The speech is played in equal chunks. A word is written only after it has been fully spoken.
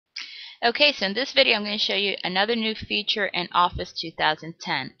Okay, so in this video I'm going to show you another new feature in Office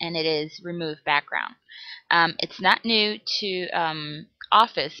 2010, and it is remove background. It's not new to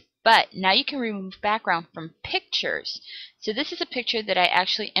Office, but now you can remove background from pictures. So this is a picture that I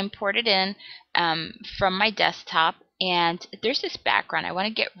actually imported in from my desktop, and there's this background. I want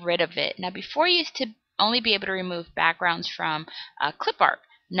to get rid of it. Now before you used to only be able to remove backgrounds from clip art.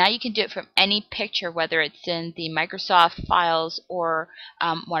 Now you can do it from any picture, whether it's in the Microsoft files or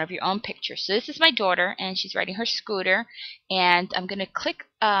one of your own pictures. So this is my daughter, and she's riding her scooter, and I'm going to click,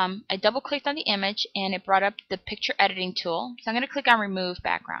 I double clicked on the image, and it brought up the picture editing tool. So I'm going to click on remove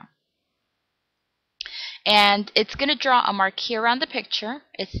background. And it's going to draw a marquee around the picture.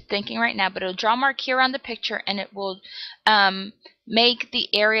 It's thinking right now, but it'll draw a marquee around the picture, and it will make the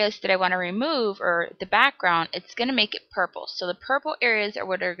areas that I want to remove, or the background, it's going to make it purple. So the purple areas are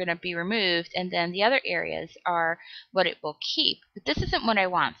what are going to be removed, and then the other areas are what it will keep. But this isn't what I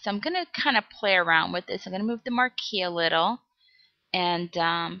want, so I'm going to kind of play around with this. I'm going to move the marquee a little, and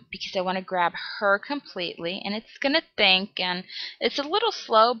because I want to grab her completely, and it's going to think, and it's a little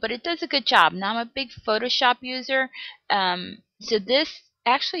slow, but it does a good job. Now I'm a big Photoshop user, so this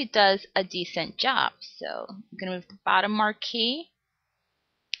actually does a decent job. So I'm going to move the bottom marquee,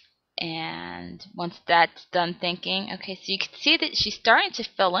 and once that's done thinking, okay, so you can see that she's starting to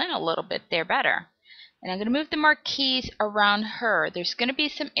fill in a little bit there better. And I'm going to move the marquees around her. There's going to be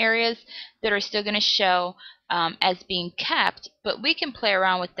some areas that are still going to show as being kept, but we can play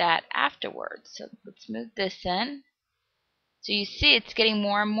around with that afterwards. So let's move this in. So you see it's getting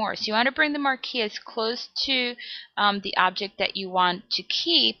more and more. So you want to bring the marquee as close to the object that you want to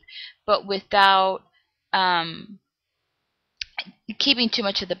keep, but without keeping too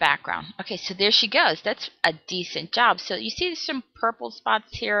much of the background. Okay, so there she goes. That's a decent job. So you see there's some purple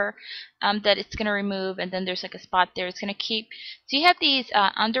spots here that it's going to remove, and then there's like a spot there it's going to keep. So you have these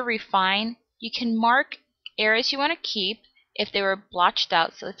under refine. You can mark areas you want to keep if they were blotched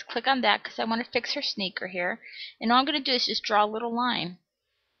out. So let's click on that because I want to fix her sneaker here. And all I'm going to do is just draw a little line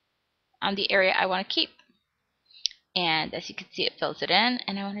on the area I want to keep. And as you can see, it fills it in.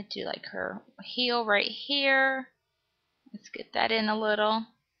 And I want to do like her heel right here. Let's get that in a little,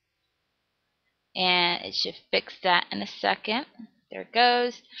 and it should fix that in a second. There it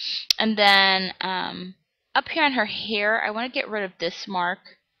goes. And then up here on her hair, I want to get rid of this mark,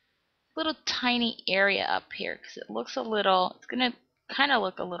 little tiny area up here, because it looks a little, it's going to kind of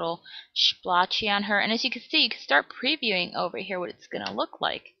look a little splotchy on her. And as you can see, you can start previewing over here what it's going to look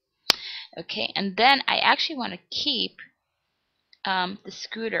like. Okay, and then I actually want to keep the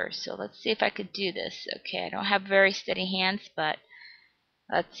scooter. So let's see if I could do this. Okay, I don't have very steady hands, but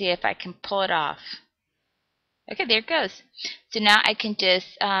let's see if I can pull it off. Okay, there it goes. So now I can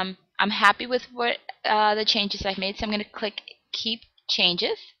just, I'm happy with what the changes I've made, so I'm going to click Keep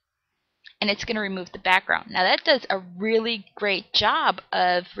Changes, and it's going to remove the background. Now that does a really great job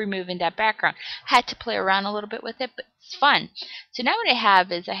of removing that background. Had to play around a little bit with it, but it's fun. So now what I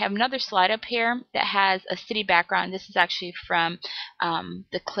have is I have another slide up here that has a city background. This is actually from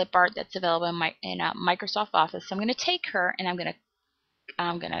the clip art that's available in Microsoft Office. So I'm going to take her, and I'm going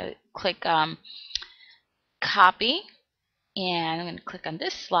to click copy, and I'm going to click on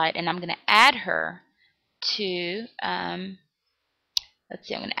this slide, and I'm going to add her to let's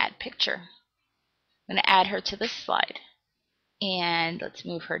see, I'm going to add picture. I'm going to add her to this slide, and let's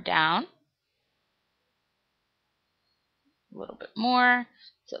move her down a little bit more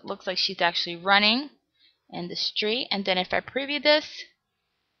so it looks like she's actually running in the street. And then if I preview this,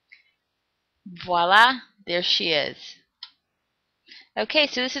 voila, there she is. Okay,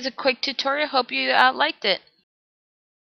 so this is a quick tutorial. Hope you liked it.